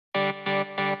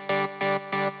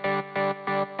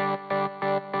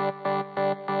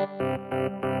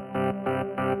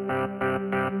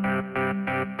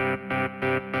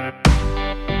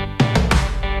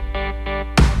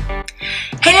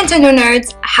Nintendo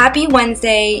nerds, happy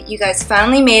Wednesday. You guys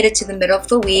finally made it to the middle of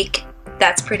the week.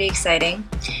 That's pretty exciting.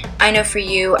 I know for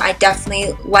you, I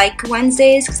definitely like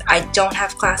Wednesdays because I don't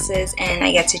have classes and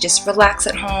I get to just relax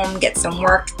at home, get some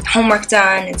homework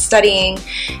done and studying.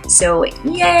 So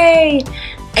yay!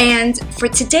 And for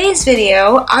today's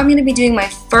video, I'm going to be doing my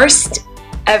first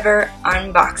ever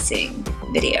unboxing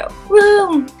video.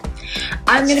 Woo!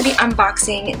 I'm going to be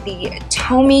unboxing the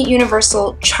Tomee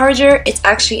Universal Charger. It's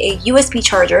actually a USB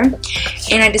charger,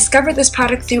 and I discovered this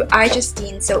product through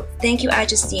iJustine, so thank you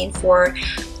iJustine for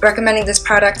recommending this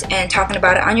product and talking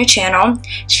about it on your channel.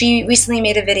 She recently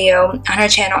made a video on her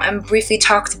channel and briefly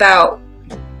talked about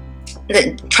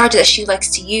the charger that she likes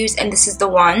to use, and this is the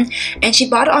one, and she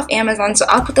bought it off Amazon, so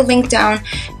I'll put the link down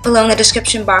below in the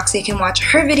description box so you can watch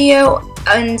her video,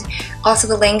 and also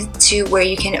the link to where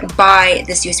you can buy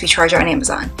this USB charger on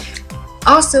Amazon.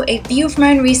 Also, a viewer of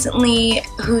mine recently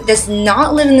who does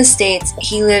not live in the States,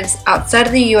 he lives outside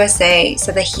of the USA,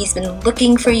 said that he's been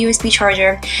looking for a USB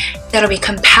charger that'll be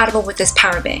compatible with this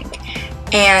power bank.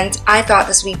 And I thought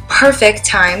this would be perfect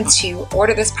time to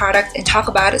order this product and talk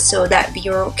about it so that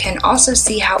viewer can also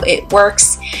see how it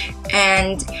works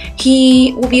and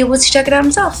he will be able to check it out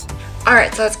himself.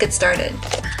 Alright, so let's get started.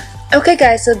 Okay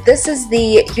guys, so this is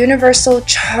the universal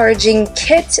charging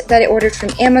kit that I ordered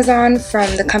from Amazon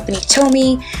from the company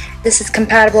Tomee. This is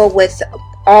compatible with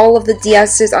all of the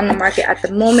DSs on the market at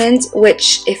the moment,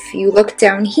 which if you look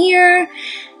down here,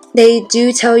 they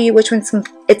do tell you which ones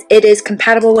it is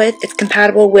compatible with. It's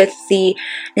compatible with the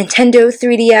Nintendo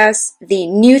 3DS, the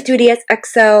new 3DS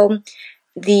XL,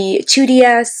 the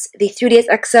 2DS, the 3DS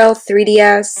XL,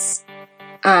 3DS,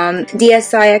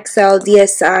 DSi XL,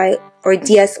 DSi or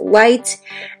DS Lite,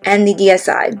 and the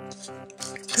DSi.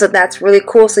 So that's really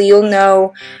cool, so you'll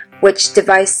know which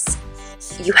device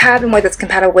you have and whether it's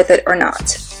compatible with it or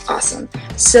not. Awesome.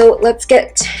 So let's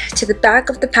get to the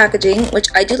back of the packaging, which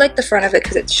I do like the front of it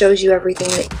because it shows you everything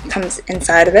that comes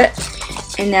inside of it.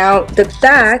 And now the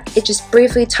back, it just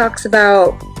briefly talks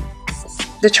about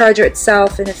the charger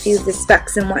itself and a few of the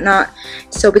specs and whatnot.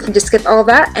 So we can just skip all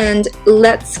that and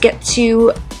let's get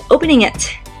to opening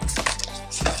it.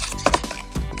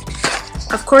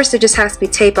 Of course, there just has to be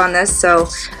tape on this, so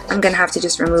I'm gonna have to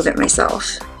just remove it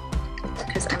myself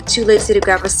because I'm too lazy to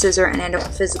grab a scissor and I don't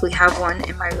physically have one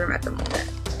in my room at the moment.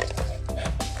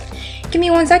 Give me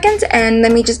 1 second and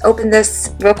let me just open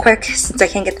this real quick since I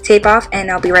can't get the tape off, and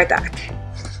I'll be right back.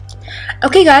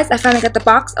 Okay guys, I finally got the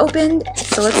box opened,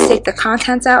 so let's take the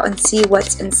contents out and see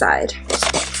what's inside.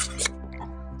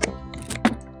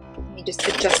 Let me just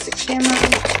adjust the camera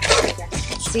so you guys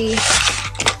can see.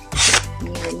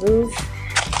 Let me remove it.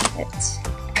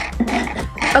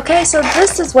 Okay, so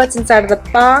this is what's inside of the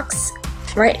box.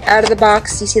 Right out of the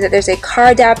box, you see that there's a car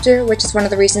adapter, which is one of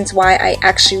the reasons why I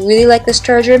actually really like this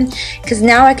charger, because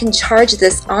now I can charge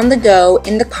this on the go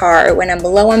in the car when I'm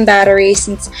low on battery,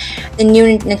 since the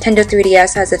new Nintendo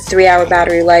 3DS has a 3-hour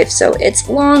battery life, so it's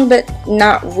long but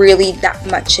not really that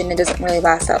much and it doesn't really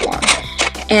last that long.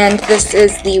 And this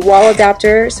is the wall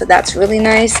adapter, so that's really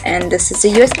nice, and this is a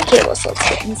USB cable, so let's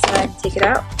get inside and take it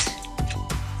out.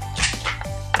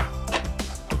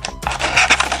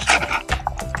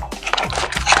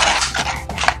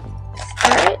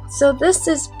 So this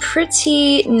is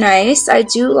pretty nice. I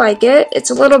do like it.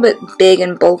 It's a little bit big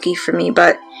and bulky for me,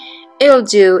 but it'll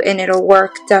do and it'll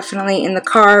work definitely in the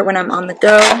car when I'm on the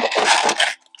go.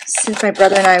 Since my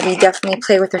brother and I, we definitely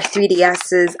play with our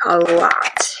 3DSs a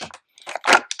lot.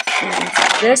 And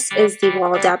this is the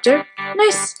wall adapter.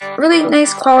 Nice, really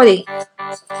nice quality.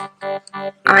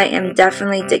 I am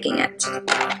definitely digging it.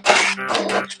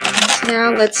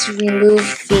 Now let's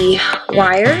remove the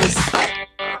wires.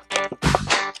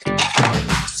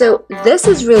 So this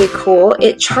is really cool.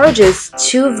 It charges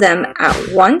 2 of them at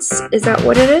once. Is that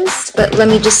what it is? But let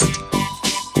me just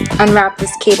unwrap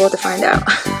this cable to find out.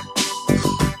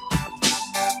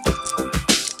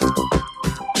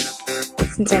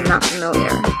 Since I'm not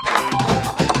familiar.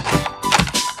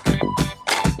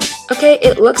 Okay,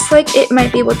 it looks like it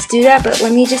might be able to do that, but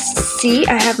let me just see.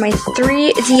 I have my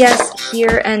 3DS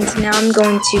here, and now I'm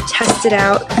going to test it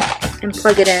out and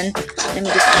plug it in. Let me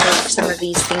just move some of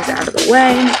these things out of the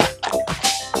way.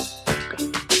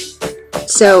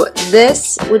 So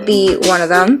this would be one of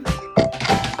them,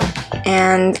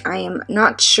 and I am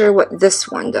not sure what this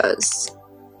one does.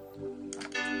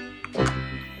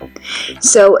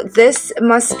 So this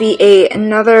must be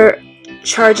another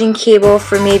charging cable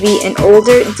for maybe an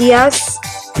older DS,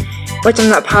 which I'm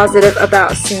not positive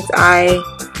about since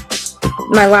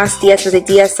my last DS was a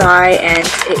DSi and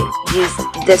it used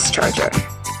this charger.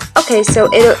 Okay, so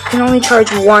it can only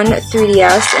charge one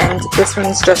 3DS, and this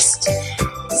one's just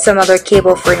some other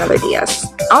cable for another DS.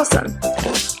 Awesome.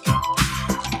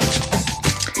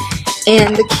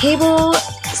 And the cable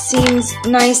seems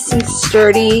nice and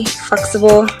sturdy,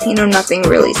 flexible, you know, nothing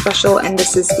really special. And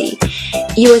this is the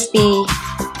USB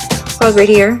plug right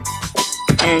here.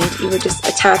 And you would just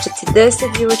attach it to this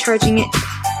if you were charging it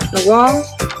on the wall.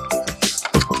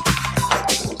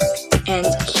 And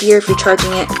here if you're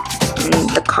charging it in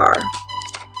the car.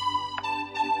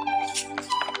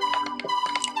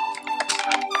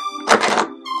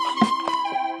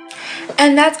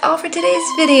 And that's all for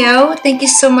today's video. Thank you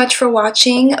so much for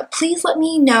watching. Please let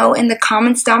me know in the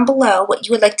comments down below what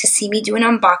you would like to see me do an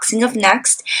unboxing of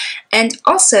next. And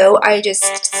also, I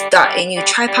just got a new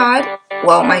tripod.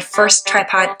 Well, my first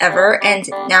tripod ever, and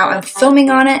now I'm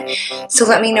filming on it. So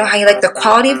let me know how you like the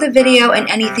quality of the video and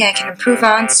anything I can improve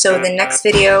on, so the next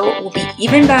video will be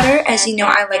even better. As you know,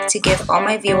 I like to give all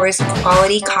my viewers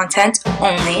quality content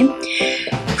only.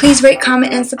 Please rate,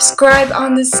 comment, and subscribe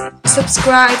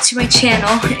to my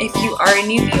channel if you are a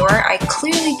new viewer. I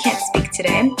clearly can't speak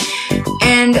today.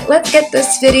 And let's get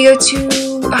this video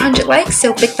to 100 likes,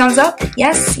 so big thumbs up.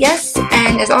 Yes, yes.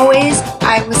 And as always,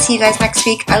 I will see you guys next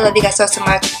week. I love you guys so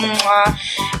much. Mwah.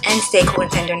 And stay cool,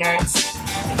 Nintendo nerds.